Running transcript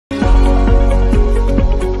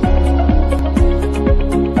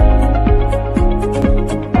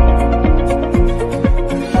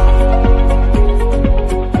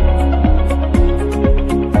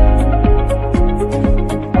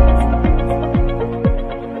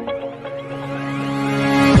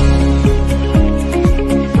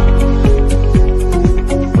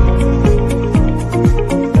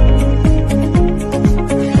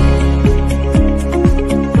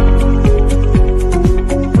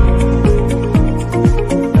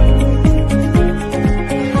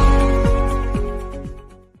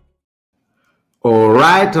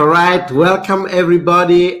all right. Welcome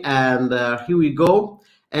everybody, and here we go.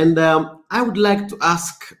 And I would like to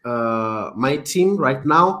ask my team right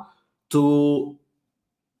now to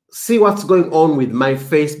see what's going on with my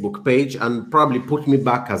Facebook page and probably put me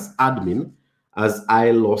back as admin, as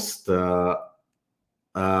I lost the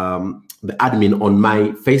admin on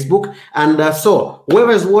my Facebook. And so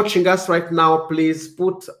whoever is watching us right now, please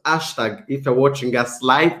put hashtag if you're watching us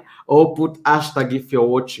live, or put hashtag if you're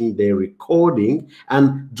watching the recording,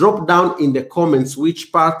 and drop down in the comments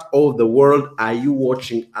which part of the world are you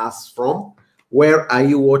watching us from. Where are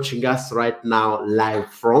you watching us right now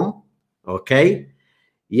live from? Okay,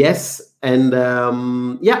 yes. And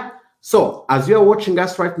yeah, so as you are watching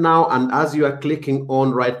us right now and as you are clicking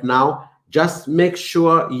on right now, just make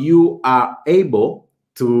sure you are able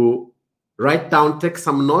to write down, take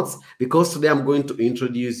some notes, because today I'm going to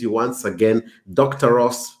introduce you once again, Dr.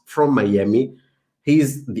 Ross from Miami.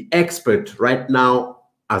 He's the expert right now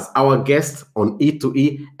as our guest on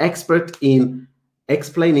E2E, expert in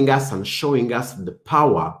explaining us and showing us the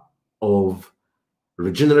power of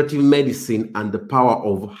regenerative medicine and the power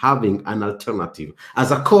of having an alternative. As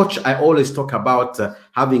a coach, I always talk about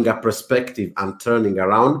having a perspective and turning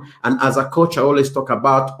around. And as a coach, I always talk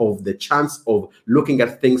about the chance of looking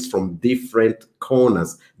at things from different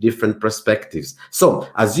corners, different perspectives. So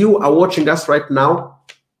as you are watching us right now,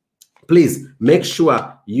 please make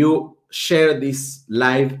sure you share this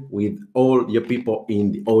live with all your people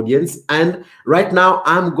in the audience. And right now,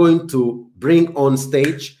 I'm going to bring on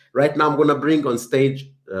stage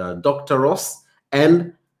Dr. Ross,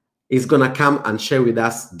 and he's going to come and share with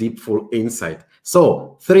us deep, full insight.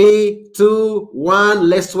 So 3, 2, 1,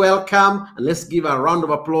 let's welcome and let's give a round of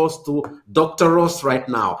applause to Dr. Ross right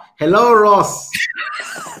now. Hello, Ross.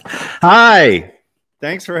 Hi.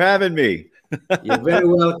 Thanks for having me. You're very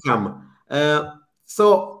welcome.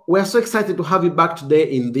 So we're so excited to have you back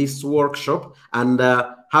today in this workshop, and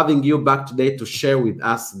having you back today to share with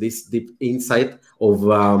us this deep insight of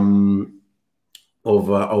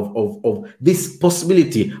this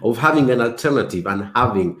possibility of having an alternative and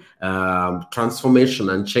having transformation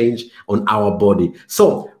and change on our body.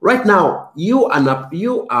 So right now, you are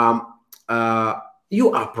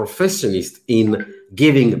professionist in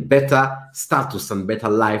giving better status and better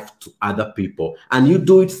life to other people, and you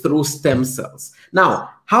do it through stem cells. Now,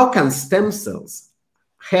 how can stem cells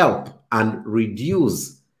help and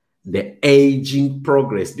reduce the aging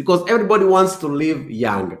progress? Because everybody wants to live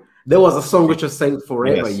young. There was a song which was saying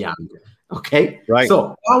forever young. Okay, right.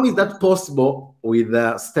 So how is that possible with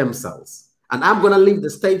stem cells? And I'm going to leave the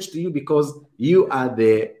stage to you because you are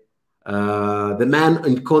the man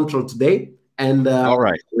in control today. And all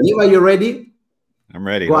right, whenever you're ready, I'm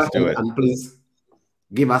ready. Go Let's ahead do it. and please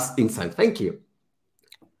give us insight. Thank you.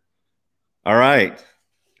 All right.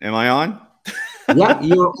 Am I on? Yeah,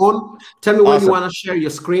 you're on. Tell me when you want to share your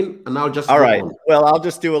screen, and I'll just All right. on. Well, I'll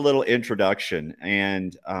just do a little introduction,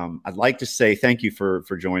 and I'd like to say thank you for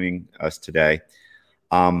joining us today.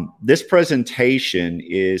 This presentation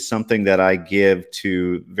is something that I give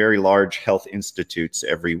to very large health institutes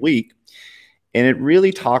every week, and it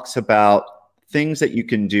really talks about things that you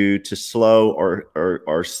can do to slow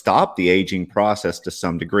or stop the aging process to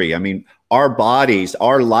some degree. I mean, our bodies,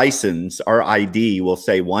 our license, our ID will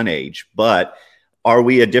say one age, but are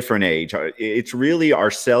we a different age? It's really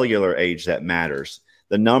our cellular age that matters.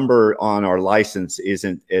 The number on our license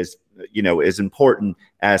isn't as important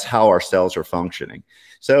as how our cells are functioning.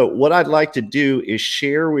 So what I'd like to do is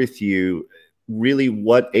share with you really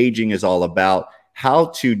what aging is all about, how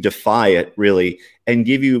to defy it really, and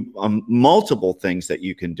give you multiple things that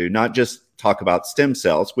you can do, not just talk about stem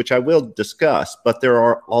cells, which I will discuss, but there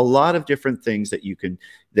are a lot of different things that you can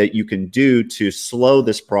do to slow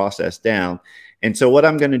this process down. And so what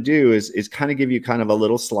I'm going to do is kind of give you kind of a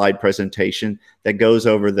little slide presentation that goes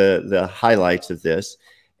over the highlights of this.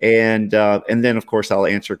 And then, of course, I'll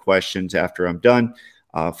answer questions after I'm done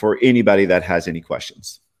for anybody that has any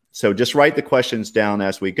questions. So just write the questions down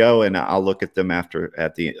as we go, and I'll look at them at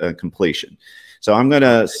the completion. So I'm going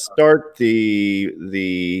to start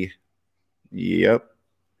yep,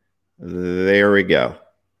 there we go.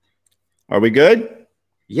 Are we good?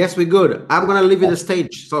 Yes, we're good. I'm going to leave you the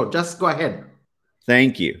stage, so just go ahead.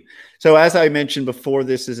 Thank you. So as I mentioned before,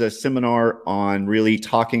 this is a seminar on really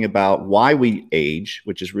talking about why we age,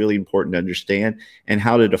 which is really important to understand, and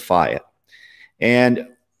how to defy it. And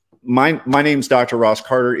my name's Dr. Ross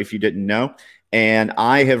Carter, if you didn't know, and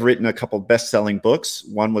I have written a couple best-selling books.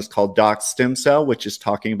 One was called Doc Stem Cell, which is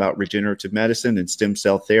talking about regenerative medicine and stem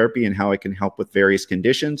cell therapy and how it can help with various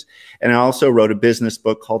conditions. And I also wrote a business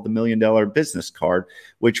book called The $1 Million Business Card,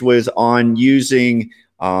 which was on using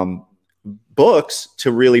books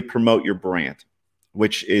to really promote your brand,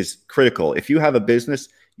 which is critical. If you have a business,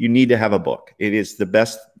 you need to have a book. It is the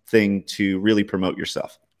best thing to really promote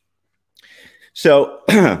yourself. So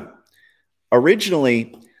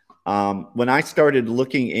originally, when I started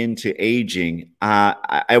looking into aging,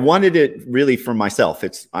 I wanted it really for myself.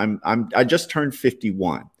 I just turned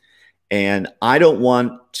 51, and I don't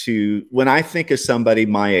want to, when I think of somebody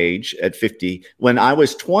my age at 50, when I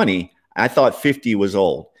was 20, I thought 50 was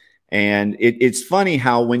old. And it's funny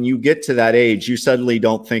how when you get to that age, you suddenly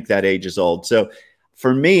don't think that age is old. So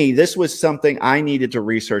for me, this was something I needed to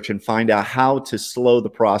research and find out how to slow the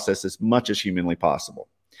process as much as humanly possible.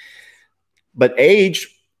 But age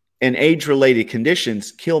and age-related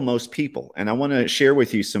conditions kill most people. And I want to share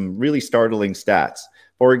with you some really startling stats.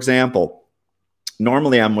 For example,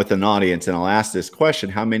 normally I'm with an audience and I'll ask this question: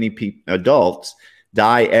 how many adults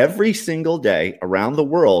die every single day around the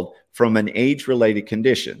world from an age-related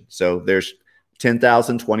condition? So there's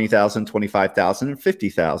 10,000, 20,000, 25,000, and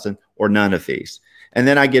 50,000, or none of these. And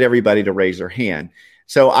then I get everybody to raise their hand.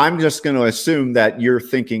 So I'm just going to assume that you're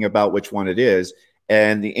thinking about which one it is.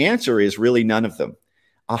 And the answer is really none of them.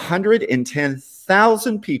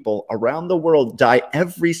 110,000 people around the world die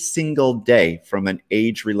every single day from an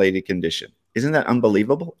age-related condition. Isn't that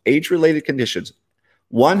unbelievable? Age-related conditions,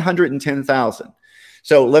 110,000.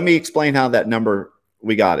 So let me explain how that number,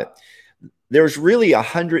 we got it. There's really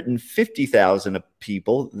 150,000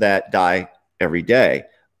 people that die every day.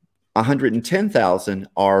 110,000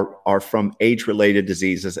 are from age-related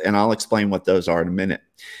diseases, and I'll explain what those are in a minute.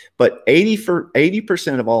 But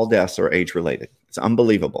 80% of all deaths are age-related. It's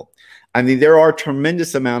unbelievable. I mean, there are a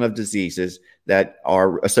tremendous amount of diseases that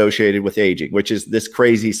are associated with aging, which is this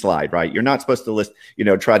crazy slide, right? You're not supposed to list,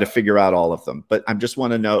 try to figure out all of them. But I just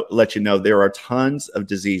want to let you know there are tons of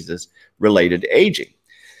diseases related to aging.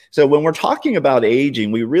 So when we're talking about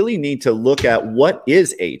aging, we really need to look at what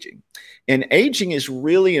is aging. And aging is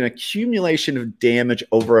really an accumulation of damage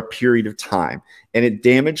over a period of time. And it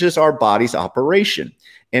damages our body's operation.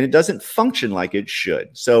 And it doesn't function like it should.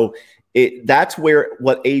 So that's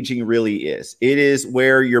what aging really is. It is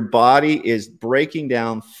where your body is breaking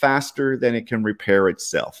down faster than it can repair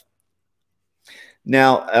itself.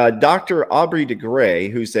 Now, Dr. Aubrey de Grey,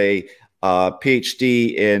 who's a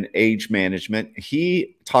PhD in age management,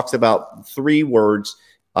 he talks about 3 words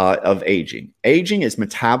of aging. Aging is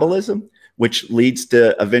metabolism, which leads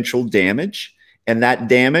to eventual damage. And that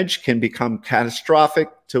damage can become catastrophic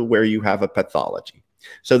to where you have a pathology.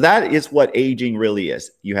 So that is what aging really is.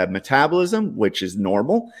 You have metabolism, which is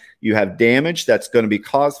normal. You have damage that's going to be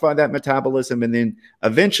caused by that metabolism. And then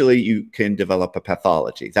eventually you can develop a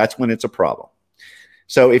pathology. That's when it's a problem.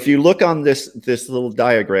 So if you look on this little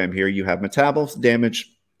diagram here, you have metabolism,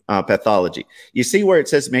 damage, pathology. You see where it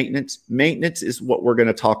says maintenance? Maintenance is what we're going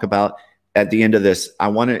to talk about at the end of this. I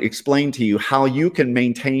want to explain to you how you can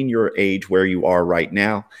maintain your age where you are right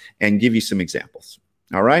now and give you some examples.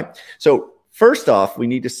 All right. So first off, we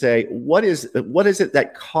need to say, what is it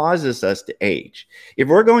that causes us to age? If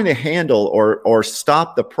we're going to handle or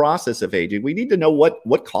stop the process of aging, we need to know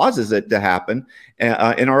what causes it to happen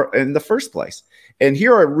in the first place. And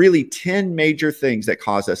here are really 10 major things that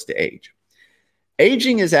cause us to age.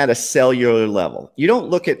 Aging is at a cellular level. You don't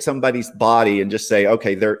look at somebody's body and just say,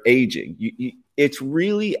 okay, they're aging. It's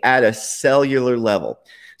really at a cellular level.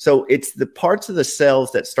 So it's the parts of the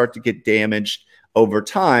cells that start to get damaged over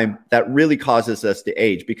time that really causes us to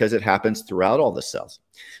age, because it happens throughout all the cells.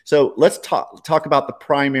 So let's talk about the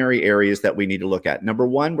primary areas that we need to look at. Number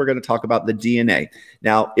one, we're going to talk about the DNA.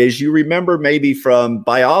 Now, as you remember maybe from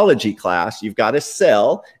biology class, you've got a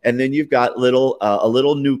cell, and then you've got a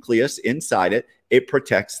little nucleus inside it. It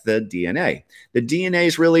protects the DNA. The DNA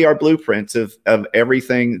is really our blueprints of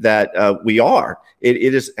everything that we are.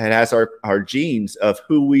 It has our genes of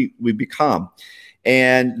who we become.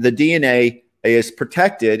 And the DNA is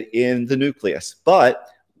protected in the nucleus, but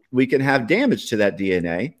we can have damage to that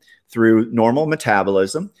DNA through normal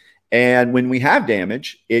metabolism. And when we have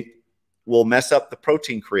damage, it will mess up the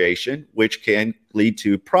protein creation, which can lead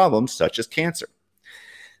to problems such as cancer.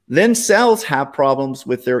 Then cells have problems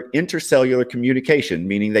with their intercellular communication,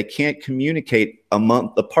 meaning they can't communicate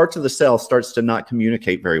among the parts of the cell starts to not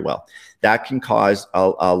communicate very well. That can cause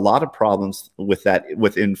a lot of problems with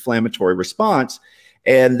inflammatory response.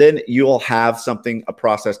 And then you'll have a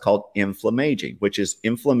process called inflammation, which is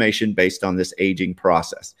inflammation based on this aging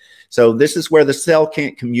process. So this is where the cell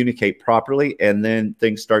can't communicate properly, and then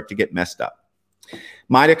things start to get messed up.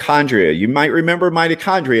 Mitochondria. You might remember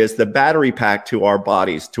mitochondria as the battery pack to our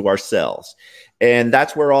bodies, to our cells. And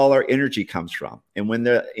that's where all our energy comes from. And when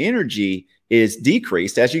the energy is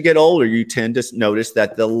decreased, as you get older, you tend to notice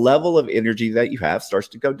that the level of energy that you have starts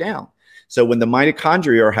to go down. So when the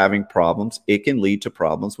mitochondria are having problems, it can lead to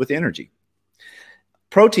problems with energy.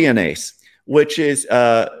 Protease, which is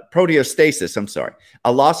proteostasis, I'm sorry,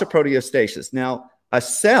 a loss of proteostasis. Now, a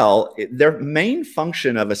cell, their main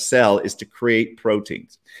function of a cell is to create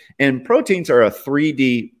proteins. And proteins are a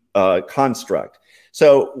 3D construct.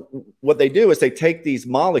 So what they do is they take these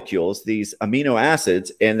molecules, these amino acids,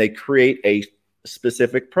 and they create a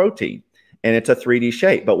specific protein. And it's a 3D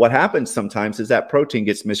shape. But what happens sometimes is that protein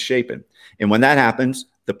gets misshapen. And when that happens,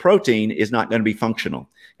 the protein is not going to be functional.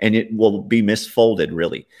 And it will be misfolded,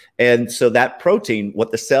 really. And so that protein,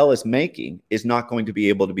 what the cell is making, is not going to be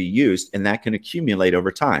able to be used. And that can accumulate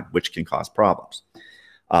over time, which can cause problems,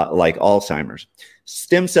 like Alzheimer's.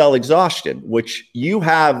 Stem cell exhaustion, which you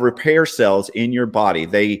have repair cells in your body.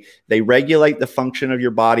 They regulate the function of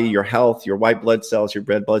your body, your health, your white blood cells, your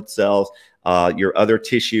red blood cells, your other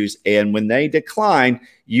tissues. And when they decline,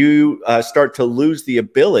 you start to lose the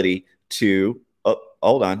ability to,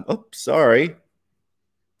 hold on. Oh, sorry.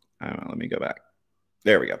 Let me go back.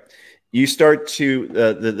 There we go. You start to,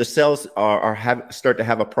 the cells start to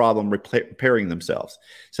have a problem repairing themselves.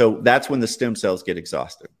 So that's when the stem cells get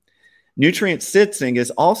exhausted. Nutrient sitting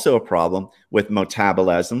is also a problem with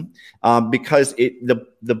metabolism because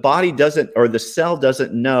the body doesn't, or the cell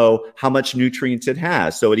doesn't know how much nutrients it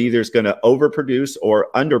has. So it either is going to overproduce or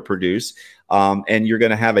underproduce, and you're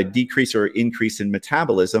going to have a decrease or increase in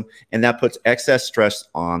metabolism, and that puts excess stress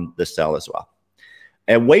on the cell as well.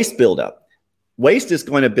 And waste buildup. Waste is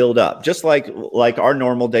going to build up, just like our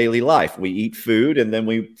normal daily life. We eat food and then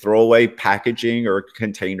we throw away packaging or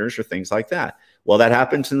containers or things like that. Well, that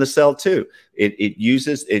happens in the cell too.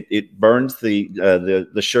 It burns the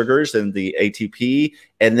sugars and the ATP,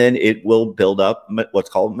 and then it will build up what's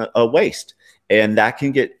called a waste. And that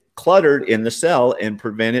can get cluttered in the cell and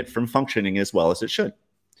prevent it from functioning as well as it should.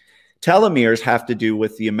 Telomeres have to do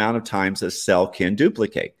with the amount of times a cell can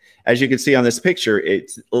duplicate. As you can see on this picture,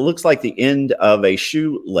 it looks like the end of a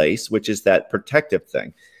shoelace, which is that protective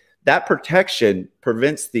thing. That protection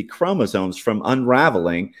prevents the chromosomes from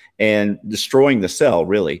unraveling and destroying the cell,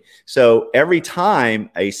 really. So every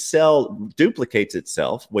time a cell duplicates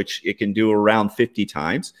itself, which it can do around 50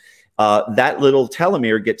 times, that little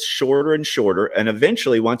telomere gets shorter and shorter. And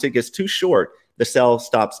eventually, once it gets too short, the cell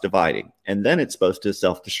stops dividing. And then it's supposed to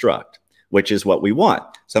self-destruct, which is what we want.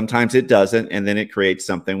 Sometimes it doesn't, and then it creates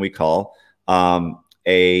something we call a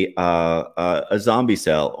zombie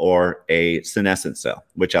cell or a senescent cell,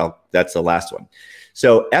 which that's the last one.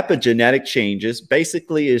 So epigenetic changes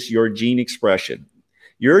basically is your gene expression.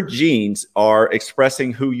 Your genes are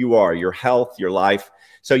expressing who you are, your health, your life.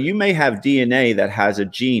 So you may have DNA that has a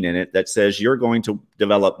gene in it that says you're going to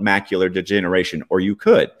develop macular degeneration, or you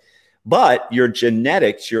could. But your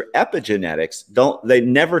genetics, your epigenetics, they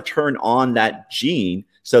never turn on that gene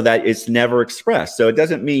so that it's never expressed. So it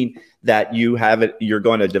doesn't mean that you have it, you're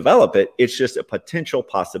going to develop it. It's just a potential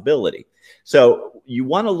possibility. So you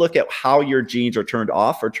want to look at how your genes are turned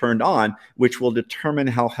off or turned on, which will determine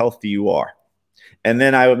how healthy you are. And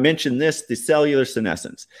then I would mention this, the cellular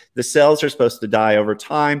senescence. The cells are supposed to die over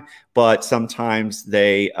time, but sometimes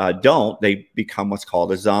they don't. They become what's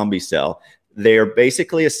called a zombie cell. They're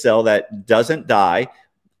basically a cell that doesn't die,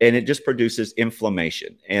 and it just produces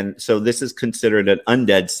inflammation. And so this is considered an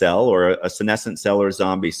undead cell or a senescent cell or a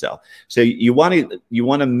zombie cell. So you want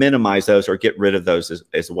to minimize those or get rid of those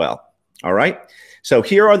as well. All right. So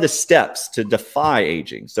here are the steps to defy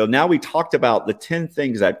aging. So now we talked about the 10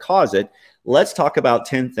 things that cause it. Let's talk about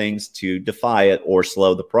 10 things to defy it or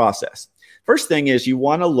slow the process. First thing is you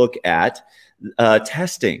want to look at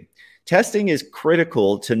testing. Testing is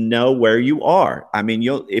critical to know where you are. I mean,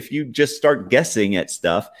 if you just start guessing at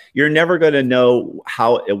stuff, you're never going to know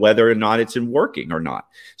whether or not it's working or not.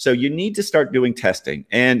 So you need to start doing testing.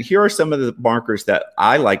 And here are some of the markers that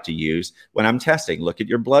I like to use when I'm testing. Look at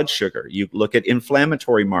your blood sugar. You look at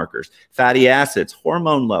inflammatory markers, fatty acids,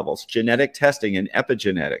 hormone levels, genetic testing, and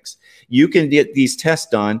epigenetics. You can get these tests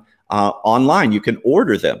done online. You can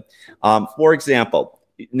order them. For example,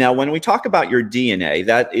 now, when we talk about your DNA,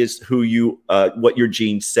 that is who what your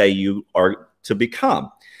genes say you are to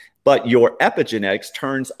become. But your epigenetics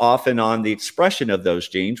turns off and on the expression of those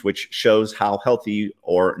genes, which shows how healthy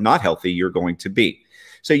or not healthy you're going to be.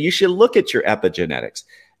 So you should look at your epigenetics.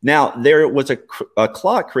 Now, there was a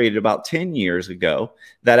clock created about 10 years ago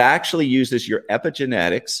that actually uses your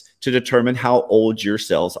epigenetics to determine how old your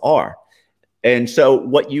cells are. And so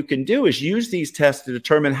what you can do is use these tests to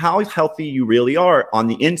determine how healthy you really are on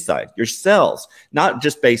the inside, your cells, not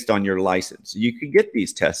just based on your license. You can get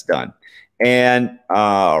these tests done. And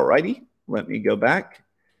alrighty, let me go back.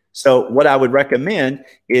 So what I would recommend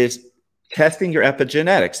is testing your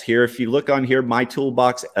epigenetics. Here, if you look on here,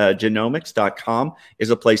 mytoolboxgenomics.com is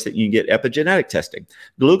a place that you can get epigenetic testing.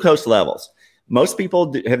 Glucose levels. Most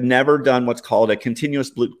people have never done what's called a continuous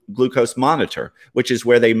glucose monitor, which is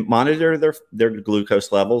where they monitor their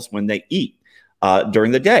glucose levels when they eat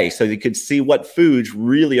during the day. So you could see what foods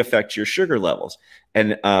really affect your sugar levels.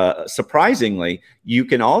 And surprisingly, you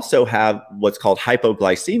can also have what's called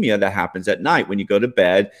hypoglycemia that happens at night. When you go to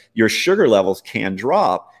bed, your sugar levels can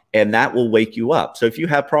drop, and that will wake you up. So if you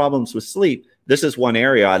have problems with sleep, this is one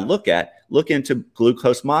area I look at. Look into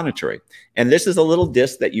glucose monitoring. And this is a little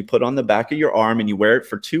disc that you put on the back of your arm, and you wear it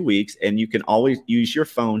for 2 weeks, and you can always use your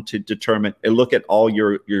phone to determine and look at all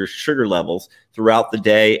your sugar levels throughout the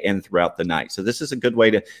day and throughout the night. So this is a good way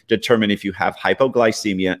to determine if you have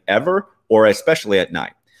hypoglycemia ever, or especially at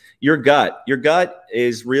night. Your gut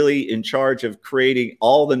is really in charge of creating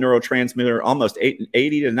all the neurotransmitter, almost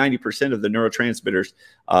 80 to 90% of the neurotransmitters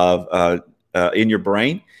in your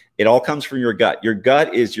brain. It all comes from your gut. Your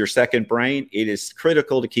gut is your second brain. It is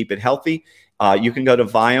critical to keep it healthy. You can go to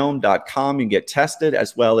viome.com and get tested,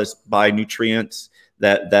 as well as buy nutrients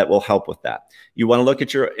that will help with that. You want to look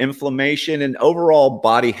at your inflammation and overall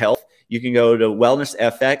body health. You can go to Wellness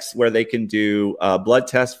FX, where they can do blood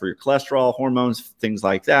tests for your cholesterol, hormones, things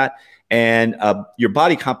like that. And your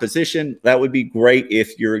body composition, that would be great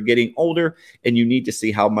if you're getting older and you need to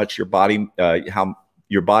see how much your body,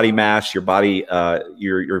 your body mass, your body,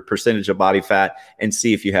 your percentage of body fat, and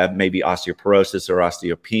see if you have maybe osteoporosis or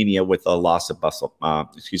osteopenia with a loss of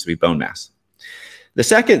bone mass. The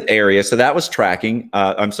second area, so that was tracking.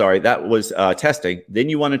 That was testing. Then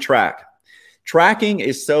you want to track. Tracking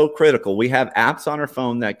is so critical. We have apps on our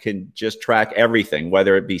phone that can just track everything,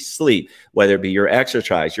 whether it be sleep, whether it be your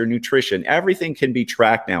exercise, your nutrition. Everything can be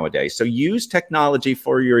tracked nowadays. So use technology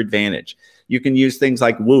for your advantage. You can use things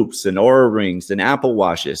like Whoops and Oura Rings and Apple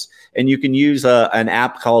Watches, and you can use an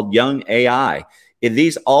app called Young AI.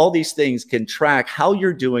 All these things can track how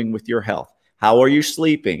you're doing with your health. How are you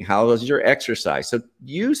sleeping? How is your exercise? So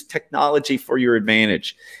use technology for your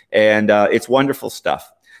advantage, and it's wonderful stuff.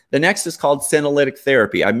 The next is called senolytic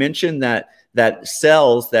therapy. I mentioned that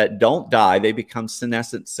cells that don't die, they become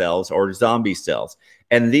senescent cells or zombie cells.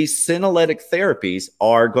 And these senolytic therapies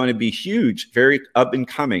are going to be huge, very up and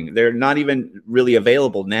coming. They're not even really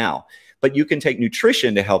available now. But you can take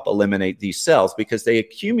nutrition to help eliminate these cells because they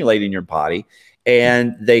accumulate in your body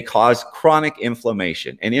and they cause chronic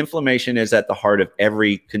inflammation. And inflammation is at the heart of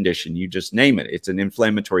every condition. You just name it. It's an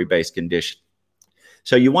inflammatory-based condition.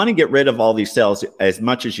 So you want to get rid of all these cells as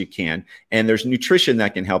much as you can, and there's nutrition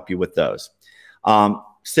that can help you with those.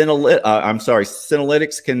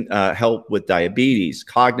 Senolytics can help with diabetes,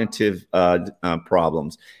 cognitive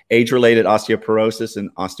problems, age-related osteoporosis, and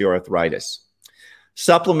osteoarthritis.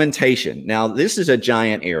 Supplementation. Now, this is a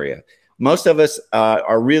giant area. Most of us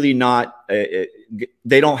are really not,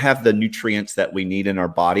 they don't have the nutrients that we need in our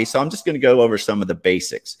body. So I'm just going to go over some of the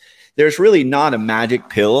basics. There's really not a magic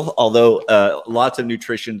pill, although lots of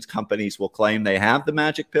nutrition companies will claim they have the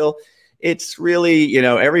magic pill. It's really,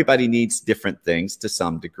 everybody needs different things to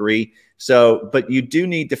some degree. So, but you do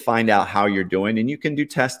need to find out how you're doing, and you can do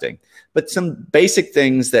testing. But some basic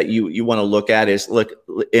things that you want to look at is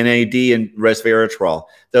NAD and resveratrol.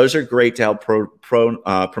 Those are great to help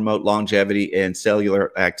promote longevity and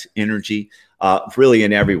cellular energy, really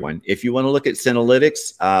in everyone. If you want to look at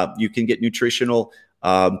senolytics, you can get nutritional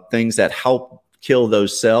things that help kill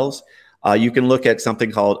those cells. You can look at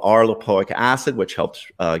something called R-lipoic acid, which helps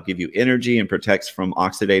give you energy and protects from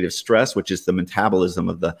oxidative stress, which is the metabolism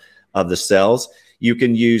of the cells. You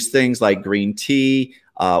can use things like green tea,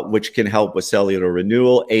 which can help with cellular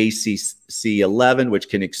renewal, ACC11, which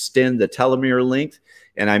can extend the telomere length.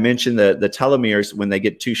 And I mentioned the telomeres, when they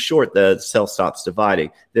get too short, the cell stops dividing.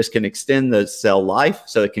 This can extend the cell life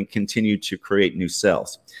so it can continue to create new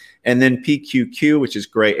cells. And then PQQ, which is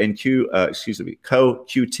great, and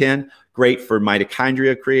CoQ10, great for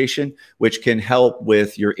mitochondria creation, which can help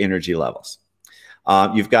with your energy levels.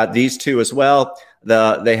 You've got these two as well.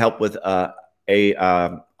 They help with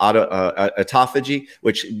autophagy,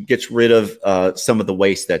 which gets rid of some of the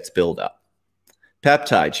waste that's built up.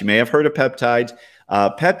 Peptides. You may have heard of peptides.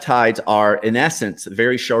 Peptides are, in essence,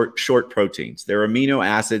 very short proteins. They're amino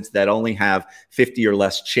acids that only have 50 or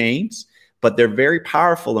less chains, but they're very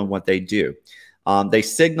powerful in what they do. They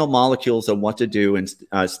signal molecules on what to do and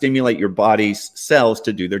stimulate your body's cells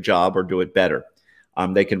to do their job or do it better.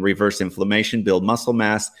 They can reverse inflammation, build muscle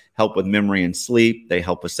mass, help with memory and sleep. They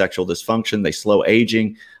help with sexual dysfunction. They slow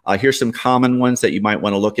aging. Here's some common ones that you might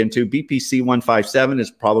want to look into. BPC 157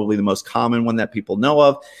 is probably the most common one that people know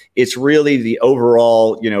of. It's really the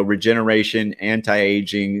overall, regeneration,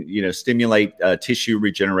 anti-aging, stimulate tissue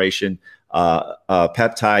regeneration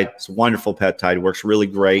peptide. It's a wonderful peptide. Works really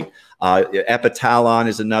great. Epitalon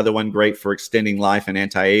is another one, great for extending life and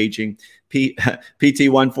anti-aging. PT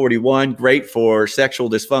 141, great for sexual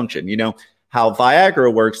dysfunction. How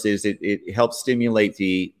Viagra works is it helps stimulate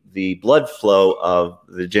the blood flow of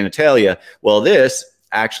the genitalia. Well, this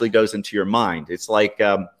actually goes into your mind. It's like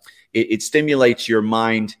it stimulates your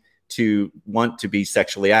mind to want to be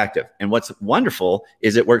sexually active. And what's wonderful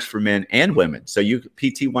is it works for men and women. So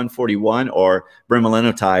PT 141, or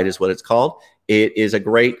bremelanotide is what it's called. It is a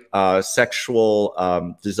great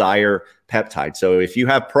sexual desire peptide. So if you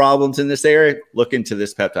have problems in this area, look into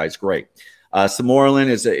this peptide. It's great. Sermorelin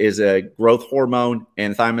is a growth hormone,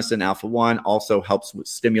 and thymosin alpha-1 also helps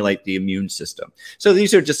stimulate the immune system. So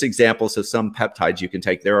these are just examples of some peptides you can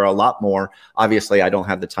take. There are a lot more. Obviously, I don't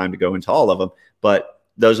have the time to go into all of them, but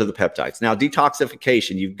those are the peptides. Now,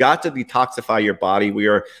 detoxification. You've got to detoxify your body. We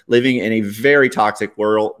are living in a very toxic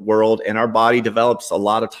world, and our body develops a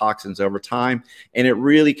lot of toxins over time, and it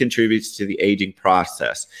really contributes to the aging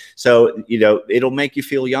process. So, it'll make you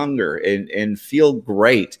feel younger and feel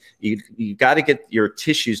great. You got to get your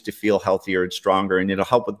tissues to feel healthier and stronger, and it'll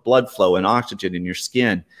help with blood flow and oxygen in your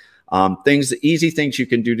skin. Easy things you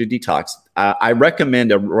can do to detox. I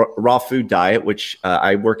recommend a raw food diet, which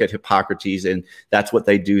I work at Hippocrates, and that's what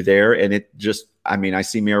they do there. And it just, I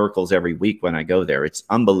see miracles every week when I go there. It's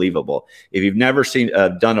unbelievable. If you've never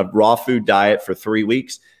done a raw food diet for 3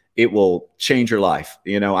 weeks, it will change your life.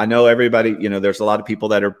 I know everybody, there's a lot of people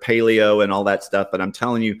that are paleo and all that stuff, but I'm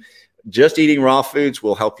telling you, just eating raw foods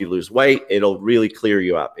will help you lose weight. It'll really clear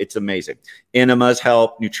you up. It's amazing. Enemas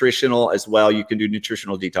help, nutritional as well. You can do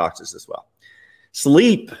nutritional detoxes as well.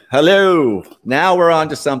 Sleep. Hello. Now we're on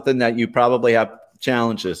to something that you probably have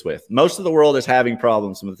challenges with. Most of the world is having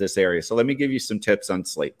problems with this area. So let me give you some tips on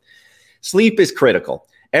sleep. Sleep is critical.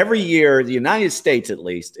 Every year, the United States, at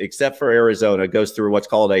least, except for Arizona, goes through what's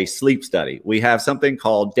called a sleep study. We have something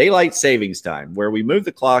called daylight savings time, where we move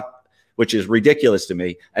the clock, which is ridiculous to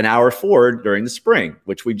me, an hour forward during the spring,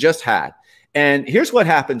 which we just had. And here's what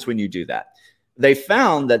happens when you do that. They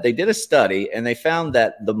found that they did a study, and they found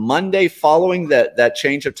that the Monday following that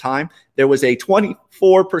change of time, there was a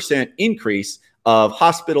 24% increase of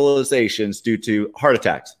hospitalizations due to heart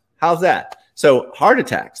attacks. How's that? So heart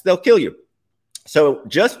attacks, they'll kill you. So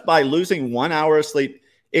just by losing 1 hour of sleep,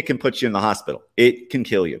 it can put you in the hospital. It can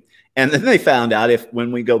kill you. And then they found out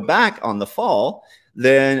when we go back on the fall,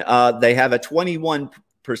 then they have a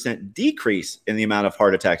 21% decrease in the amount of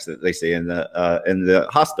heart attacks that they see in the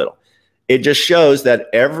hospital. It just shows that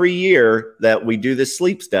every year that we do this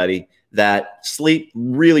sleep study, that sleep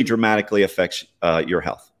really dramatically affects your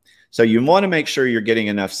health. So you want to make sure you're getting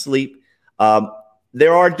enough sleep.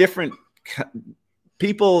 There are different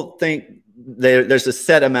people think there's a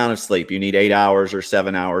set amount of sleep. You need 8 hours or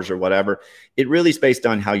 7 hours or whatever. It really is based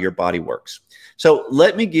on how your body works. So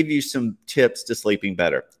let me give you some tips to sleeping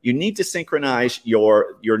better. You need to synchronize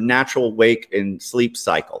your natural wake and sleep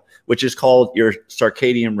cycle, which is called your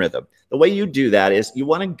circadian rhythm. The way you do that is you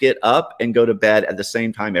want to get up and go to bed at the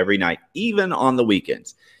same time every night, even on the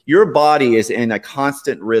weekends. Your body is in a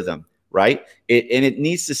constant rhythm, right? And it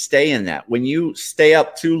needs to stay in that. When you stay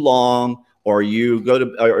up too long, or you go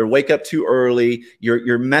to or wake up too early,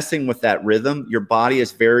 you're messing with that rhythm. Your body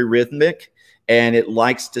is very rhythmic, and it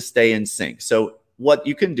likes to stay in sync. So what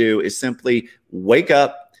you can do is simply wake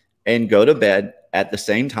up and go to bed at the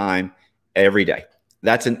same time every day.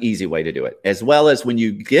 That's an easy way to do it. As well as when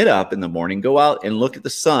you get up in the morning, go out and look at the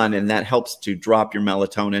sun, and that helps to drop your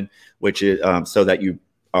melatonin, which is so that you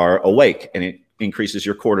are awake, and it increases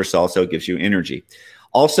your cortisol, so it gives you energy.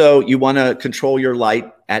 Also, you want to control your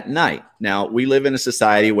light at night. Now, we live in a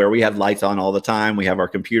society where we have lights on all the time. We have our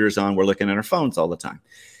computers on. We're looking at our phones all the time.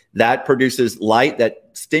 That produces light that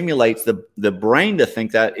stimulates the brain to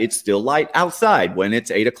think that it's still light outside when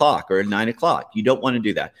it's 8 o'clock or 9 o'clock. You don't want to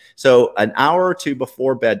do that. So an hour or two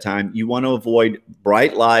before bedtime, you want to avoid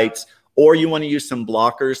bright lights, or you want to use some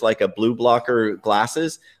blockers like a blue blocker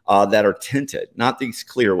glasses that are tinted, not these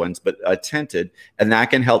clear ones, but tinted. And that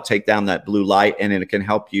can help take down that blue light, and it can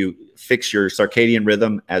help you fix your circadian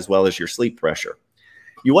rhythm as well as your sleep pressure.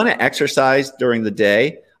 You want to exercise during the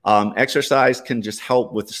day. Exercise can just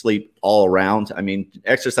help with sleep all around. I mean,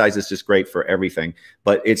 exercise is just great for everything,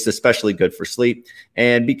 but it's especially good for sleep.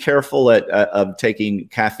 And be careful of taking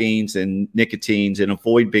caffeines and nicotines, and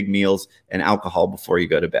avoid big meals and alcohol before you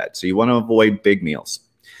go to bed. So you want to avoid big meals.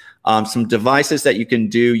 Some devices that you can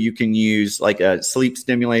do, you can use like sleep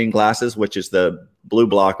stimulating glasses, which is the blue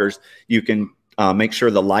blockers. You can make sure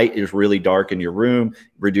the light is really dark in your room,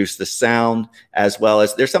 reduce the sound, as well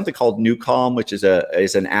as there's something called New Calm, which is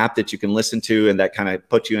an app that you can listen to, and that kind of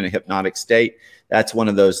puts you in a hypnotic state. That's one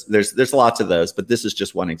of those. There's lots of those, but this is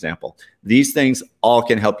just one example. These things all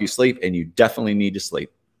can help you sleep, and you definitely need to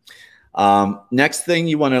sleep. Next thing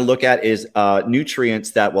you want to look at is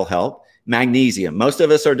nutrients that will help. Magnesium. Most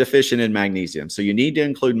of us are deficient in magnesium, so you need to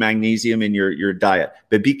include magnesium in your diet,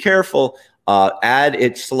 but be careful. Add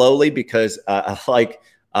it slowly, because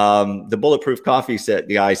the Bulletproof Coffee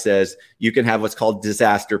guy says, you can have what's called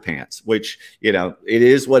disaster pants, which, you know, it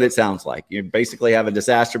is what it sounds like. You basically have a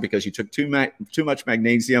disaster because you took too much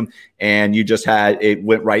magnesium, and it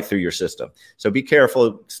went right through your system. So be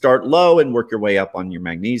careful. Start low and work your way up on your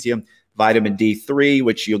magnesium. Vitamin D3,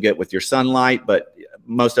 which you'll get with your sunlight, but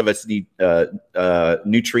most of us need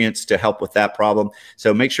nutrients to help with that problem.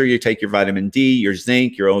 So make sure you take your vitamin D, your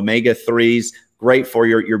zinc, your omega-3s, great for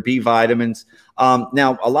your B vitamins.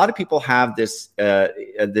 Now, a lot of people have this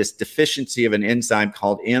deficiency of an enzyme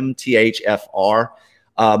called MTHFR.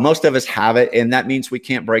 Most of us have it, and that means we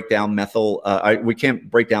can't break down we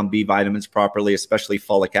can't break down B vitamins properly, especially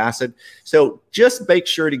folic acid. So just make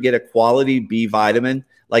sure to get a quality B vitamin,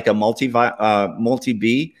 like a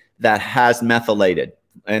multi-B that has methylated.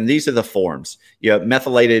 And these are the forms. You have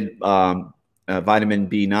methylated vitamin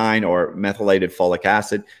B9 or methylated folic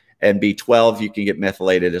acid, and B12 you can get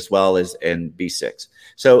methylated as well as, and B6.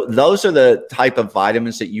 So those are the type of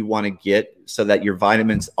vitamins that you want to get, so that your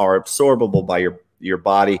vitamins are absorbable by your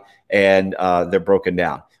body, and they're broken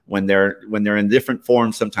down. When they're in different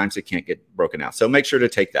forms, sometimes it can't get broken out. So make sure to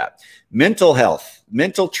take that. Mental health,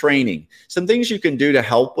 mental training, some things you can do to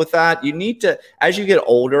help with that. You need to, as you get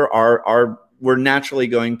older, we're naturally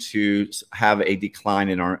going to have a decline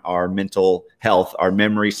in our mental health. Our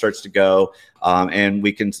memory starts to go, and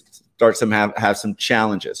we can start have some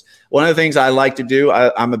challenges. One of the things I like to do,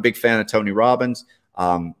 I'm a big fan of Tony Robbins.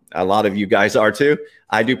 A lot of you guys are too.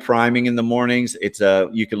 I do priming in the mornings.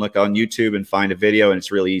 You can look on YouTube and find a video, and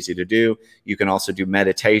it's really easy to do. You can also do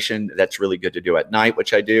meditation. That's really good to do at night,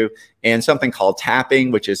 which I do. And something called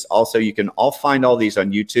tapping, which is also, you can find all these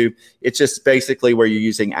on YouTube. It's just basically where you're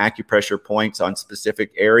using acupressure points on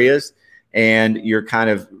specific areas, and you're kind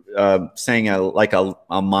of saying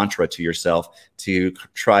a mantra to yourself to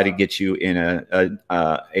try to get you in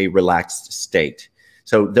a relaxed state.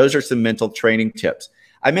 So those are some mental training tips.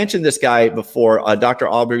 I mentioned this guy before, Dr.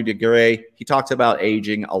 Aubrey de Grey. He talks about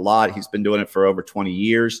aging a lot. He's been doing it for over 20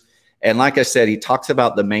 years. And like I said, he talks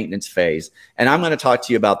about the maintenance phase. And I'm going to talk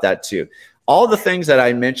to you about that too. All the things that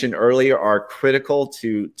I mentioned earlier are critical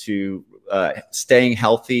to staying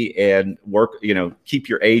healthy and keep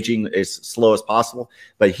your aging as slow as possible.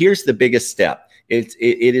 But here's the biggest step. It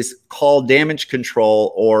is called damage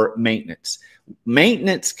control or maintenance.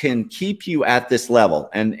 Maintenance can keep you at this level.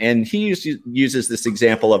 And he uses this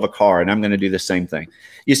example of a car, and I'm going to do the same thing.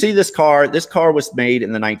 You see this car was made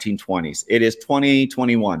in the 1920s. It is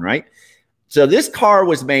 2021, right? So this car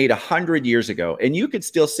was made 100 years ago, and you could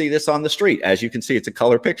still see this on the street. As you can see, it's a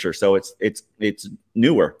color picture, so it's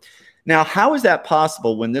newer. Now, how is that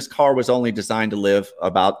possible when this car was only designed to live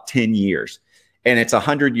about 10 years, and it's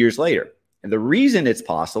 100 years later? And the reason it's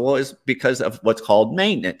possible is because of what's called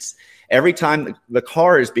maintenance. Every time the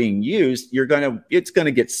car is being used, it's going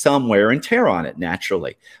to get somewhere and tear on it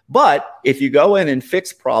naturally. But if you go in and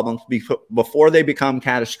fix problems before they become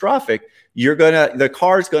catastrophic, the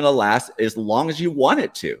car is going to last as long as you want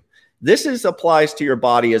it to. This applies to your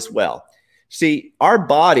body as well. See, our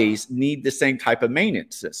bodies need the same type of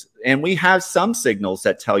maintenance, and we have some signals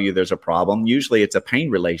that tell you there's a problem. Usually it's a pain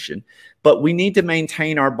relation, but we need to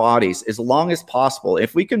maintain our bodies as long as possible.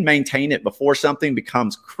 If we can maintain it before something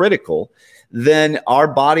becomes critical, then our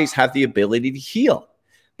bodies have the ability to heal.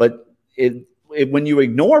 But when you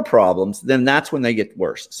ignore problems, then that's when they get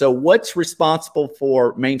worse. So what's responsible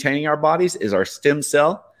for maintaining our bodies is our stem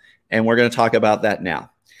cell, and we're going to talk about that now.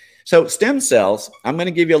 So stem cells, I'm going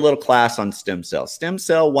to give you a little class on stem cells. Stem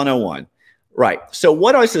cell 101. Right. So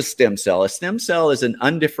what is a stem cell? A stem cell is an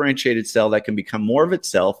undifferentiated cell that can become more of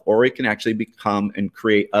itself, or it can actually become and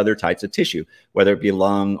create other types of tissue, whether it be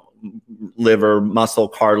lung, liver, muscle,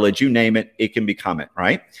 cartilage, you name it, it can become it,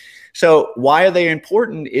 right? So why are they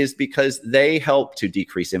important is because they help to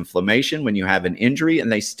decrease inflammation when you have an injury,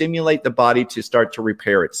 and they stimulate the body to start to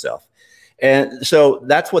repair itself. And so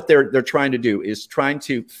that's what they're trying to do, is trying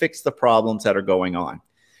to fix the problems that are going on.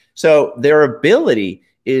 So their ability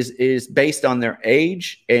is based on their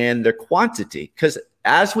age and their quantity, because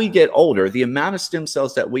as we get older, the amount of stem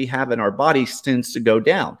cells that we have in our body tends to go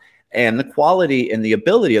down, and the quality and the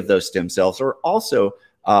ability of those stem cells are also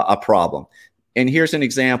a problem. And here's an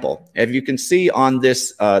example. As you can see on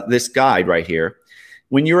this this guide right here,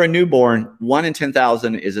 when you're a newborn, 1 in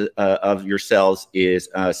 10,000 of your cells is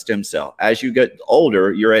a stem cell. As you get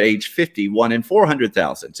older, you're at age 50, 1 in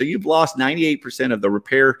 400,000. So you've lost 98% of the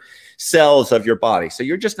repair cells of your body. So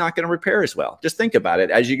you're just not going to repair as well. Just think about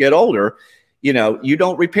it. As you get older, you know, you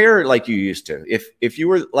don't repair like you used to. If you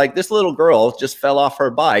were like this little girl just fell off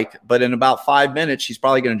her bike, but in about 5 minutes, she's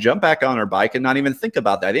probably going to jump back on her bike and not even think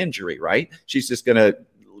about that injury, right? She's just going to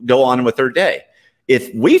go on with her day.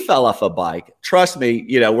 If we fell off a bike, trust me,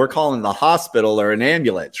 you know, we're calling the hospital or an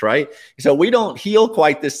ambulance, right? So we don't heal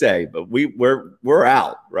quite the same, but we're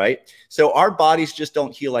out, right? So our bodies just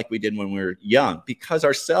don't heal like we did when we were young, because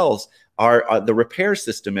our cells are the repair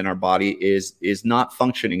system in our body is not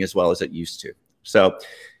functioning as well as it used to. So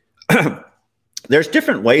there's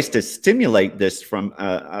different ways to stimulate this from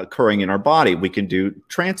occurring in our body. We can do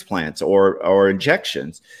transplants or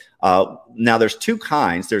injections. Now there's two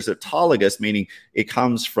kinds. There's autologous, meaning it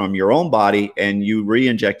comes from your own body and you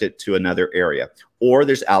re-inject it to another area. Or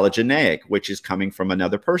there's allogeneic, which is coming from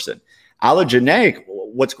another person. Allogeneic,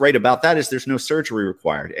 what's great about that is there's no surgery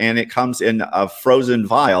required, and it comes in a frozen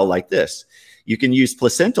vial like this. You can use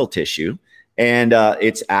placental tissue, and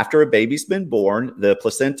it's after a baby's been born. The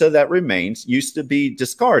placenta that remains used to be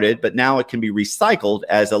discarded, but now it can be recycled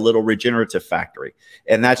as a little regenerative factory,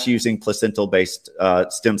 and that's using placental-based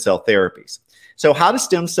stem cell therapies. So how do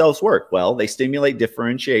stem cells work? Well, they stimulate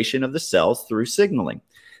differentiation of the cells through signaling.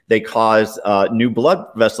 They cause new blood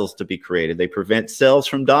vessels to be created. They prevent cells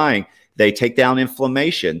from dying. They take down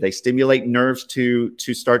inflammation. They stimulate nerves to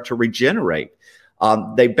start to regenerate.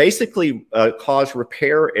 They basically cause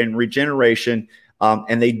repair and regeneration,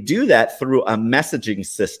 and they do that through a messaging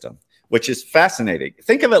system, which is fascinating.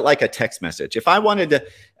 Think of it like a text message. If I wanted to,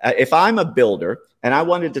 if I'm a builder and I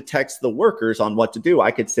wanted to text the workers on what to do,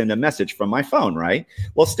 I could send a message from my phone, right?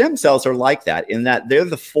 Well, stem cells are like that, in that they're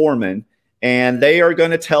the foreman, and they are going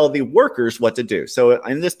to tell the workers what to do. So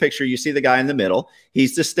in this picture, you see the guy in the middle.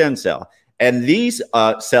 He's the stem cell. And these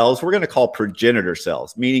cells we're going to call progenitor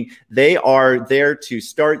cells, meaning they are there to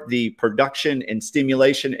start the production and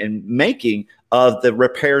stimulation and making of the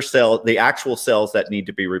repair cell, the actual cells that need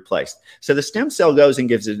to be replaced. So the stem cell goes and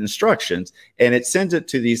gives it instructions, and it sends it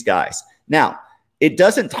to these guys. Now, it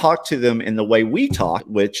doesn't talk to them in the way we talk,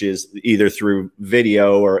 which is either through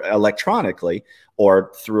video or electronically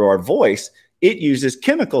or through our voice. It uses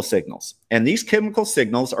chemical signals, and these chemical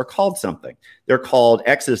signals are called something. They're called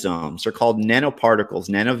exosomes. They're called nanoparticles,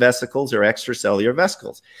 nanovesicles, or extracellular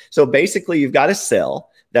vesicles. So basically, you've got a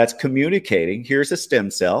cell that's communicating. Here's a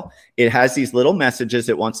stem cell. It has these little messages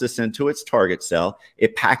it wants to send to its target cell.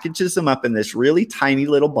 It packages them up in this really tiny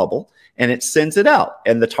little bubble, and it sends it out.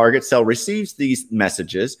 And the target cell receives these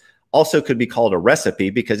messages. Also could be called a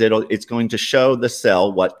recipe, because it's going to show the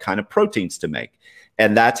cell what kind of proteins to make.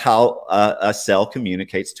 And that's how a cell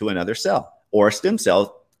communicates to another cell, or a stem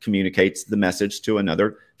cell communicates the message to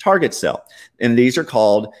another target cell. And these are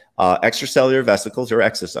called extracellular vesicles, or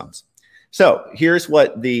exosomes. So here's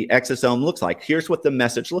what the exosome looks like. Here's what the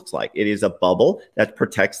message looks like. It is a bubble that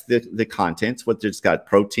protects the contents. It's got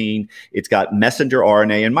protein, it's got messenger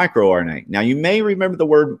RNA and microRNA. Now, you may remember the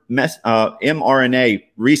word mRNA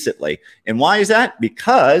recently. And why is that?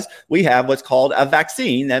 Because we have what's called a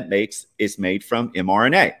vaccine that is made from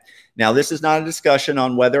mRNA. Now, this is not a discussion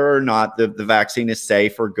on whether or not the vaccine is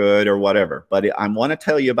safe or good or whatever, but I want to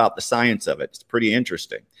tell you about the science of it. It's pretty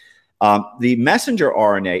interesting. The messenger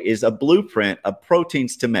RNA is a blueprint of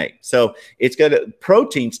proteins to make. So it's going to,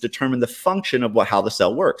 proteins determine the function of how the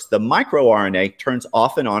cell works. The microRNA turns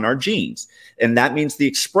off and on our genes. And that means the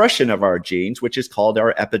expression of our genes, which is called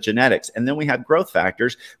our epigenetics. And then we have growth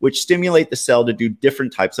factors, which stimulate the cell to do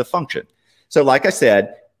different types of function. So like I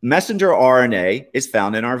said, messenger RNA is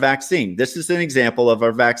found in our vaccine. This is an example of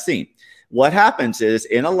our vaccine. What happens is,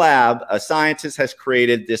 in a lab, a scientist has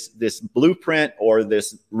created this blueprint or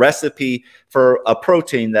this recipe for a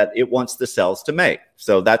protein that it wants the cells to make.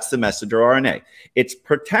 So that's the messenger RNA. It's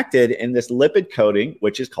protected in this lipid coating,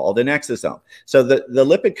 which is called an exosome. So the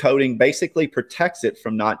lipid coating basically protects it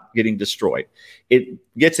from not getting destroyed. It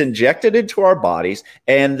gets injected into our bodies,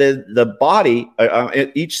 and the body,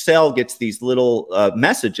 each cell gets these little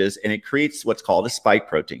messages, and it creates what's called a spike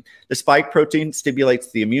protein. The spike protein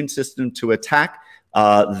stimulates the immune system to attack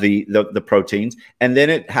the proteins, and then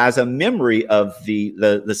it has a memory of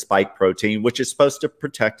the spike protein, which is supposed to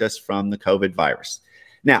protect us from the COVID virus.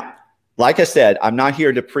 Now, like I said, I'm not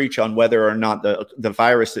here to preach on whether or not the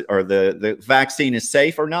virus or the vaccine is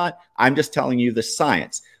safe or not. I'm just telling you the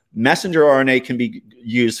science. Messenger RNA can be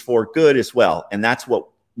used for good as well, and that's what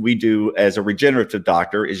we do as a regenerative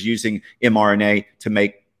doctor, is using mRNA to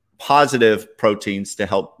make positive proteins to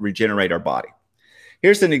help regenerate our body.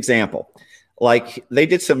 Here's an example. Like, they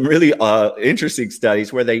did some really interesting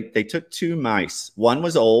studies where they took two mice. One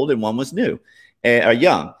was old and one was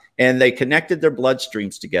young. And they connected their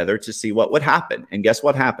bloodstreams together to see what would happen. And guess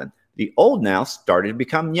what happened? The old mouse started to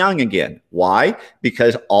become young again. Why?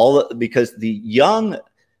 Because the young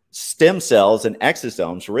stem cells and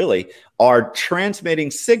exosomes really are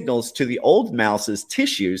transmitting signals to the old mouse's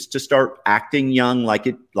tissues to start acting young like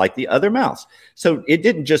the other mouse. So it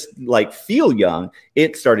didn't just like feel young,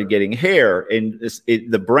 it started getting hair, and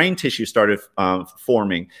the brain tissue started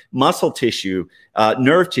forming, muscle tissue,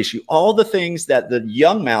 nerve tissue, all the things that the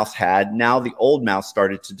young mouse had, now the old mouse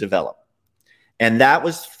started to develop. And that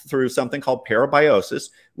was through something called parabiosis,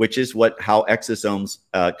 which is how exosomes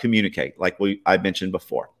communicate, like I mentioned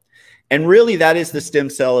before. And really, that is the stem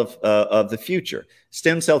cell of the future.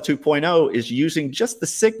 Stem cell 2.0 is using just the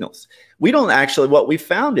signals. What we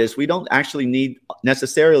found is we don't actually need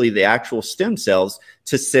necessarily the actual stem cells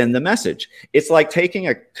to send the message. It's like taking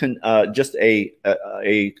a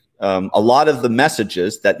lot of the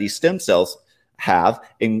messages that these stem cells have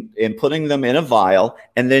and putting them in a vial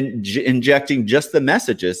and then injecting just the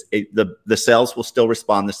messages. The cells will still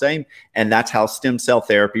respond the same, and that's how stem cell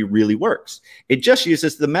therapy really works. It just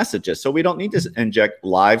uses the messages, so we don't need to inject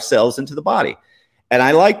live cells into the body. And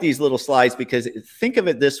I like these little slides because think of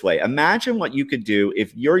it this way. Imagine what you could do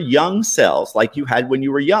if your young cells, like you had when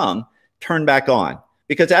you were young, turn back on.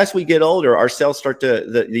 Because as we get older, our cells start to,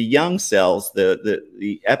 the young cells,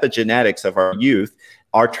 the epigenetics of our youth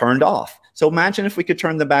are turned off. So imagine if we could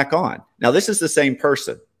turn them back on. Now, this is the same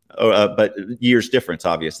person, but years difference,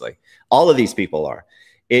 obviously. All of these people are.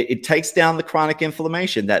 It takes down the chronic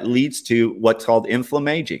inflammation that leads to what's called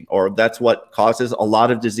inflammaging, or that's what causes a lot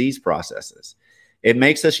of disease processes. It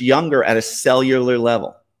makes us younger at a cellular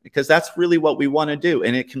level, because that's really what we want to do.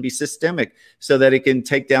 And it can be systemic so that it can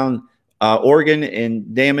take down organ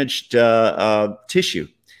and damaged tissue.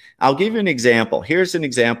 I'll give you an example. Here's an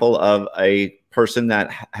example of a person that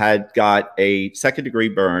had got a second-degree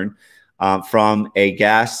burn from a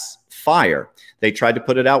gas fire. They tried to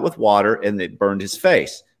put it out with water, and it burned his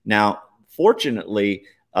face. Now, fortunately,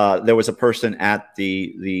 there was a person at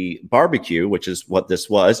the barbecue, which is what this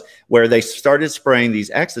was, where they started spraying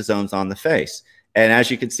these exosomes on the face. And as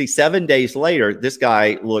you can see, 7 days later, this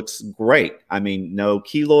guy looks great. I mean, no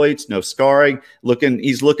keloids, no scarring.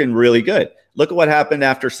 He's looking really good. Look at what happened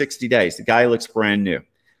after 60 days. The guy looks brand new.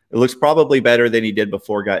 It looks probably better than he did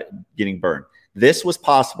before getting burned. This was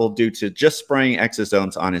possible due to just spraying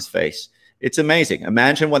exosomes on his face. It's amazing.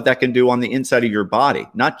 Imagine what that can do on the inside of your body,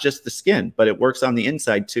 not just the skin, but it works on the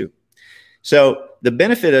inside too. So the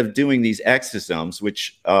benefit of doing these exosomes,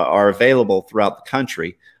 which are available throughout the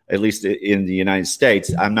country, at least in the United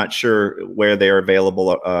States, I'm not sure where they're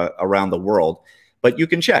available around the world, but you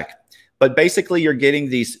can check. But basically, you're getting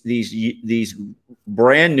these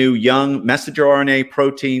brand new young messenger RNA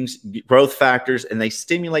proteins, growth factors, and they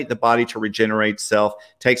stimulate the body to regenerate itself,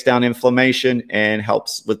 takes down inflammation, and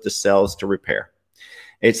helps with the cells to repair.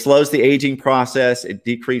 It slows the aging process. It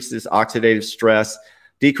decreases oxidative stress,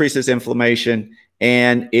 decreases inflammation,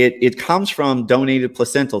 and it comes from donated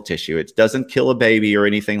placental tissue. It doesn't kill a baby or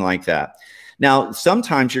anything like that. Now,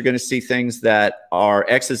 sometimes you're going to see things that are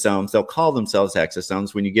exosomes. They'll call themselves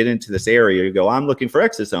exosomes. When you get into this area, you go, I'm looking for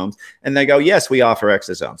exosomes. And they go, yes, we offer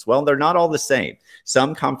exosomes. Well, they're not all the same.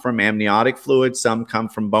 Some come from amniotic fluid. Some come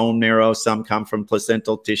from bone marrow. Some come from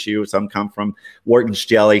placental tissue. Some come from Wharton's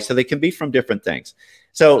jelly. So they can be from different things.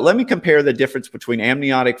 So let me compare the difference between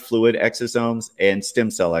amniotic fluid exosomes and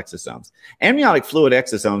stem cell exosomes. Amniotic fluid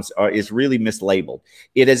exosomes is really mislabeled.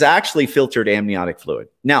 It is actually filtered amniotic fluid.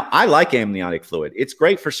 Now, I like amniotic fluid. It's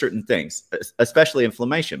great for certain things, especially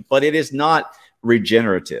inflammation, but it is not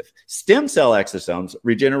regenerative. Stem cell exosomes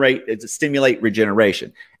stimulate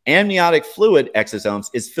regeneration. Amniotic fluid exosomes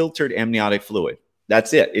is filtered amniotic fluid.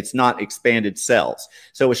 That's it. It's not expanded cells.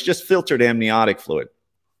 So it's just filtered amniotic fluid,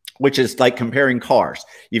 which is like comparing cars.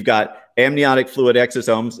 You've got amniotic fluid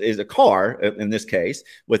exosomes is a car, in this case,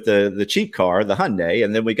 with the cheap car, the Hyundai,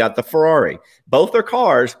 and then we got the Ferrari. Both are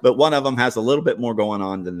cars, but one of them has a little bit more going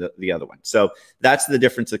on than the other one. So that's the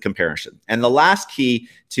difference of comparison. And the last key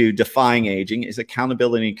to defying aging is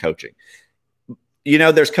accountability and coaching. You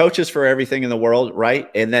know, there's coaches for everything in the world, right?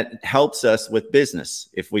 And that helps us with business.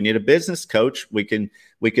 If we need a business coach, we can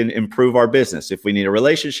improve our business. If we need a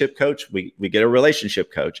relationship coach, we get a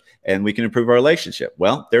relationship coach and we can improve our relationship.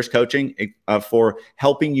 Well, there's coaching for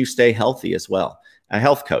helping you stay healthy as well. A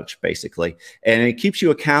health coach, basically. And it keeps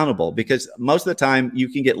you accountable, because most of the time you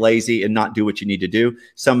can get lazy and not do what you need to do.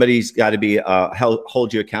 Somebody's got to be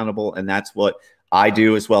hold you accountable. And that's what I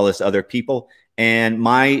do, as well as other people. And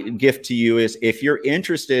my gift to you is, if you're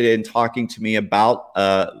interested in talking to me about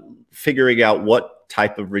figuring out what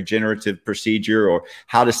type of regenerative procedure or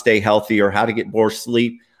how to stay healthy or how to get more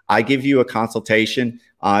sleep, I give you a consultation.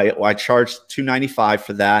 I charge $295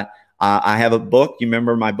 for that. I have a book. You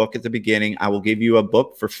remember my book at the beginning? I will give you a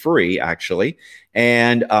book for free, actually.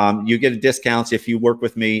 And you get a discount if you work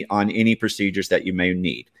with me on any procedures that you may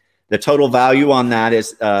need. The total value on that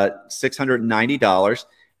is $690.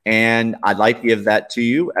 And I'd like to give that to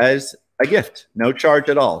you as a gift, no charge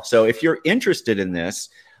at all. So if you're interested in this,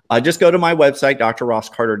 just go to my website,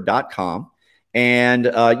 drrosscarter.com,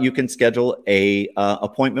 and you can schedule a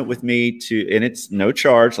appointment with me and it's no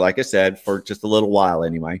charge, like I said, for just a little while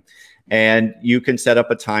anyway. And you can set up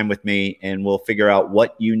a time with me and we'll figure out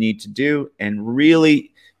what you need to do and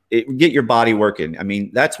really get your body working. I mean,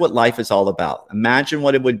 that's what life is all about. Imagine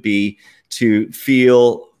what it would be to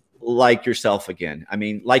feel like yourself again. I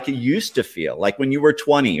mean, like it used to feel, like when you were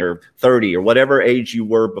 20 or 30 or whatever age you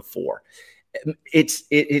were before.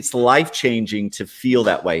 It's life-changing to feel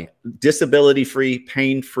that way. Disability-free,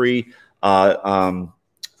 pain-free, free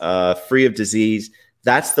of disease.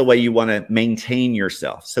 That's the way you want to maintain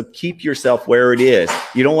yourself. So keep yourself where it is.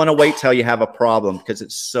 You don't want to wait till you have a problem, because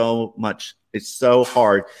it's so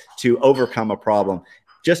hard to overcome a problem.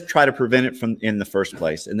 Just try to prevent it from in the first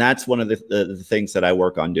place. And that's one of the things that I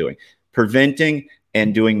work on doing, preventing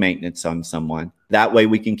and doing maintenance on someone. That way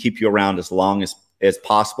we can keep you around as long as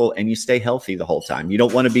possible, and you stay healthy the whole time. You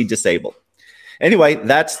don't want to be disabled. Anyway,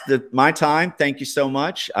 that's my time. Thank you so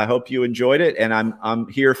much. I hope you enjoyed it. And I'm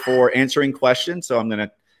here for answering questions. So I'm going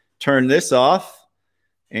to turn this off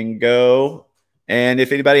and go. And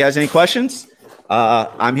if anybody has any questions,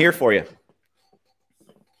 I'm here for you.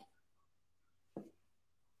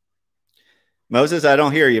 Moses, I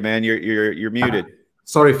don't hear you, man. You're muted.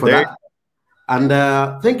 Sorry for that. And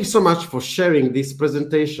thank you so much for sharing this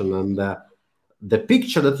presentation and the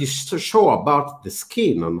picture that you show about the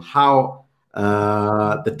skin and how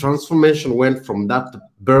the transformation went from that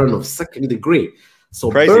burn of 2nd degree. So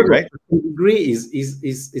crazy, burn right? of 2nd degree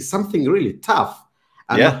is something really tough.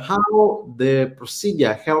 And how the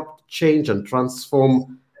procedure helped change and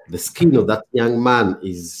transform the skin of that young man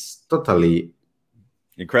is totally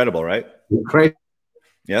incredible, right? Incredible.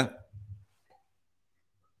 Yeah.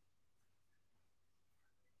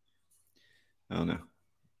 Oh no.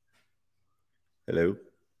 Hello.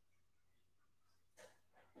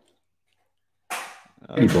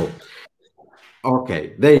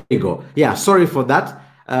 Okay, there you go. Yeah, sorry for that.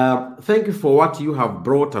 Thank you for what you have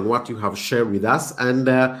brought and what you have shared with us.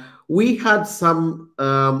 And we had some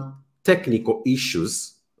technical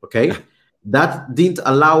issues, okay, that didn't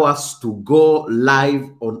allow us to go live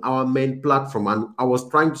on our main platform. And I was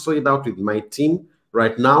trying to sort it out with my team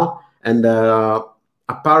right now. And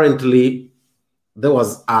apparently there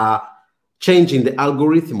was a change in the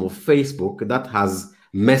algorithm of Facebook that has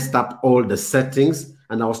messed up all the settings.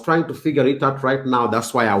 And I was trying to figure it out right now.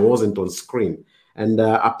 That's why I wasn't on screen. And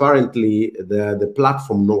apparently the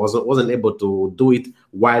platform wasn't able to do it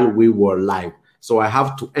while we were live. So I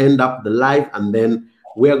have to end up the live, and then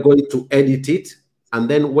we are going to edit it. And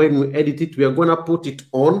then when we edit it, we are going to put it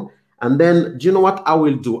on. And then, do you know what I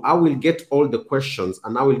will do? I will get all the questions,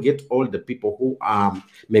 and I will get all the people who are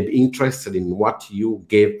maybe interested in what you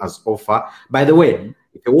gave as offer. By the way,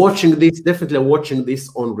 if you're watching this, definitely watching this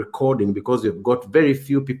on recording, because we've got very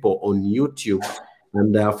few people on YouTube.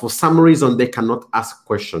 And for some reason, they cannot ask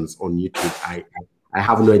questions on YouTube. I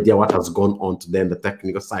have no idea what has gone on to them, the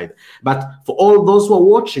technical side. But for all those who are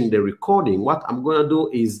watching the recording, what I'm going to do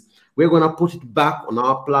is we're going to put it back on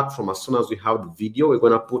our platform. As soon as we have the video, we're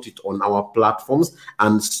going to put it on our platforms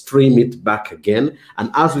and stream it back again. And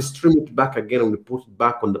as we stream it back again and we put it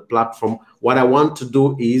back on the platform, what I want to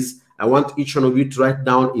do is I want each one of you to write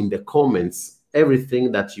down in the comments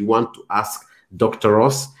everything that you want to ask Dr.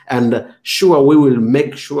 Ross. And sure, we will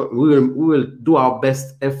make sure we will do our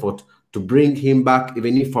best effort to bring him back,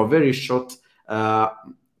 even if for a very short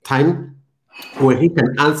time, where he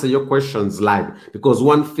can answer your questions live. Because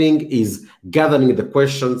one thing is gathering the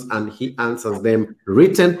questions and he answers them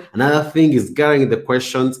written. Another thing is gathering the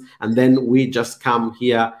questions and then we just come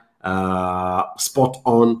here spot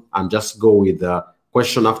on and just go with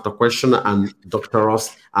question after question, and Dr.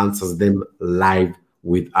 Ross answers them live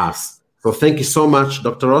with us. So thank you so much,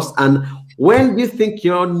 Dr. Ross. And when do you think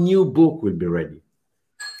your new book will be ready?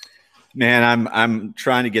 Man, I'm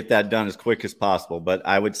trying to get that done as quick as possible, but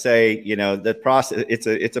I would say, you know, the process,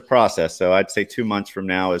 it's a process. So I'd say 2 months from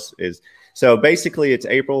now is so basically it's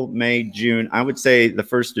April, May, June. I would say the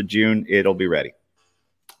 1st of June, it'll be ready.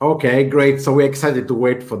 Okay, great. So we're excited to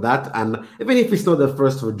wait for that. And even if it's not the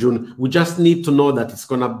 1st of June, we just need to know that it's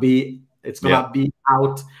gonna be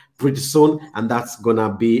out pretty soon, and that's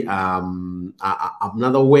gonna be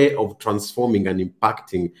another way of transforming and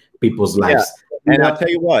impacting people's lives. Yeah. And I'll tell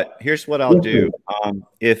you what, here's what I'll do.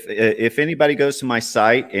 If anybody goes to my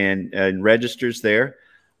site and registers there,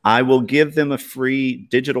 I will give them a free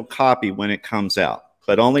digital copy when it comes out,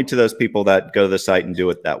 but only to those people that go to the site and do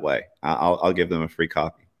it that way. I'll give them a free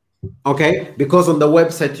copy. Okay, because on the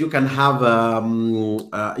website you can have,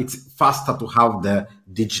 it's faster to have the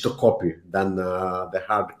digital copy than the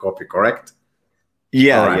hard copy, correct?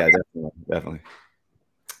 Yeah, right. Yeah, definitely.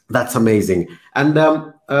 That's amazing. And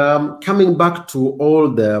coming back to all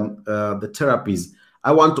the therapies,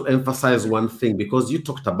 I want to emphasize one thing, because you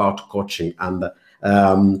talked about coaching, and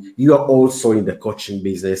you are also in the coaching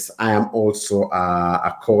business. I am also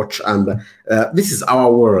a coach, and this is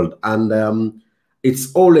our world. And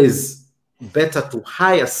it's always better to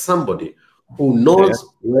hire somebody who knows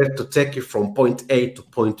where to take you from point A to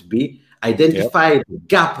point B, identify the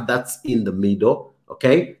gap that's in the middle,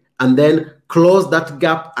 okay? And then close that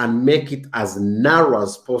gap and make it as narrow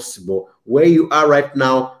as possible, where you are right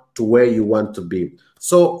now to where you want to be.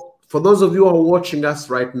 So for those of you who are watching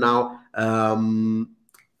us right now,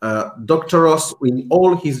 Dr. Ross, in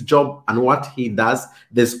all his job and what he does,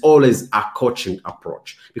 there's always a coaching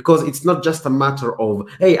approach, because it's not just a matter of,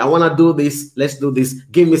 hey, I want to do this, let's do this,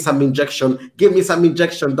 give me some injection,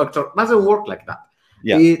 doctor. It doesn't work like that.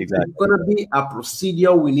 Yeah, exactly. It's going to be a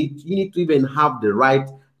procedure. You need to even have the right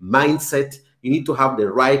mindset. You need to have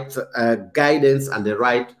the right guidance and the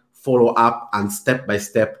right follow-up and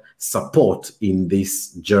step-by-step support in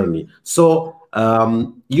this journey. So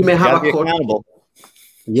you may have a coach. Accountable.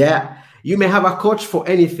 Yeah, you may have a coach for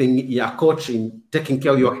anything. Yeah, a coach in taking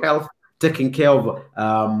care of your health, taking care of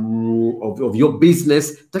your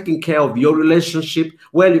business, taking care of your relationship.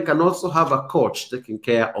 Well, you can also have a coach taking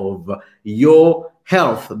care of your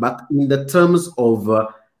health, but in the terms of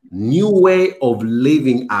new way of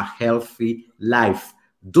living a healthy life,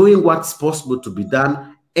 doing what's possible to be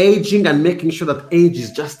done, aging and making sure that age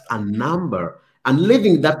is just a number, and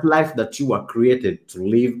living that life that you are created to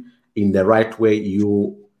live in the right way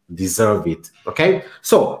you deserve it. Okay,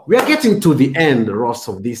 so we are getting to the end, Ross,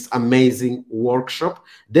 of this amazing workshop.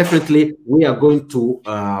 Definitely we are going to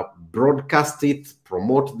broadcast it,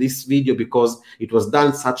 promote this video, because it was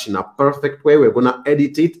done such in a perfect way. We're going to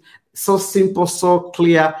edit it so simple, so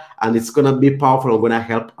clear, and it's going to be powerful and going to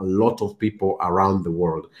help a lot of people around the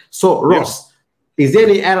world. So Ross, is there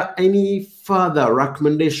any further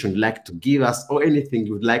recommendation you'd like to give us, or anything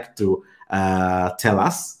you'd like to tell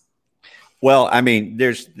us? Well, I mean,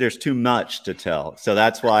 there's too much to tell, so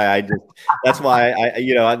that's why I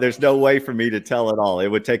you know, there's no way for me to tell it all. It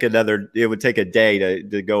would take a day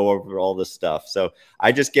to go over all this stuff. So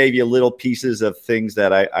I just gave you little pieces of things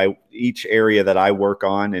that each area that I work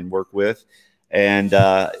on and work with, and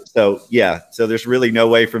so there's really no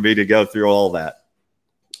way for me to go through all that.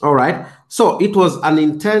 All right. So it was an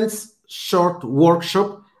intense, short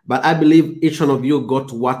workshop, but I believe each one of you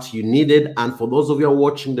got what you needed. And for those of you who are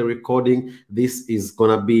watching the recording, this is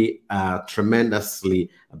going to be tremendously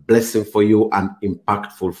a blessing for you and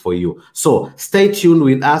impactful for you. So stay tuned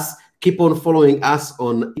with us. Keep on following us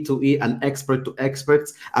on E2E and Expert to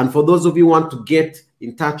Experts. And for those of you who want to get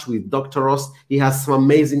in touch with Dr. Ross, he has some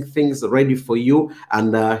amazing things ready for you.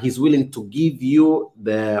 And he's willing to give you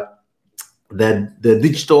the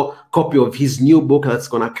digital copy of his new book that's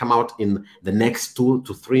going to come out in the next 2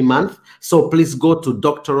 to 3 months. So please go to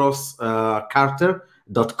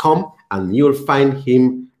drrosscarter.com and you'll find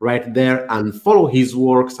him right there, and follow his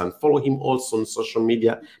works and follow him also on social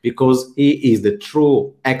media, because he is the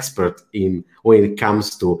true expert in when it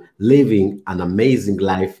comes to living an amazing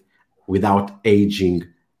life without aging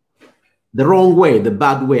the wrong way, the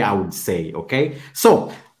bad way, I would say. Okay,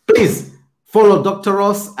 so please follow Dr.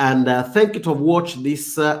 Ross, and thank you to watch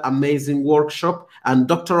this amazing workshop. And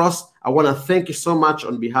Dr. Ross, I want to thank you so much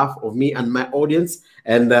on behalf of me and my audience.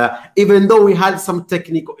 And even though we had some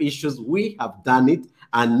technical issues, we have done it.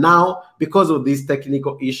 And now, because of these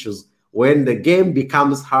technical issues, when the game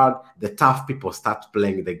becomes hard, the tough people start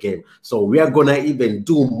playing the game. So we are going to even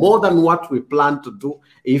do more than what we planned to do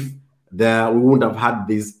if we wouldn't have had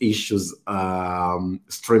these issues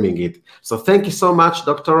streaming it. So thank you so much,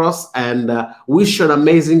 Dr. Ross, and wish you an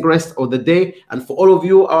amazing rest of the day. And for all of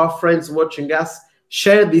you, our friends watching us,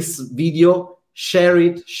 share this video, share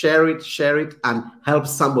it, and help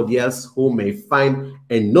somebody else who may find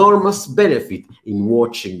enormous benefit in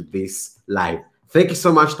watching this live. Thank you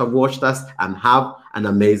so much to have watched us, and have an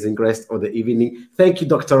amazing rest of the evening. Thank you,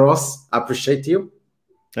 Dr. Ross. I appreciate you.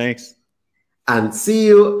 Thanks. And see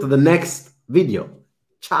you to the next video.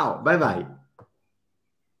 Ciao. Bye-bye.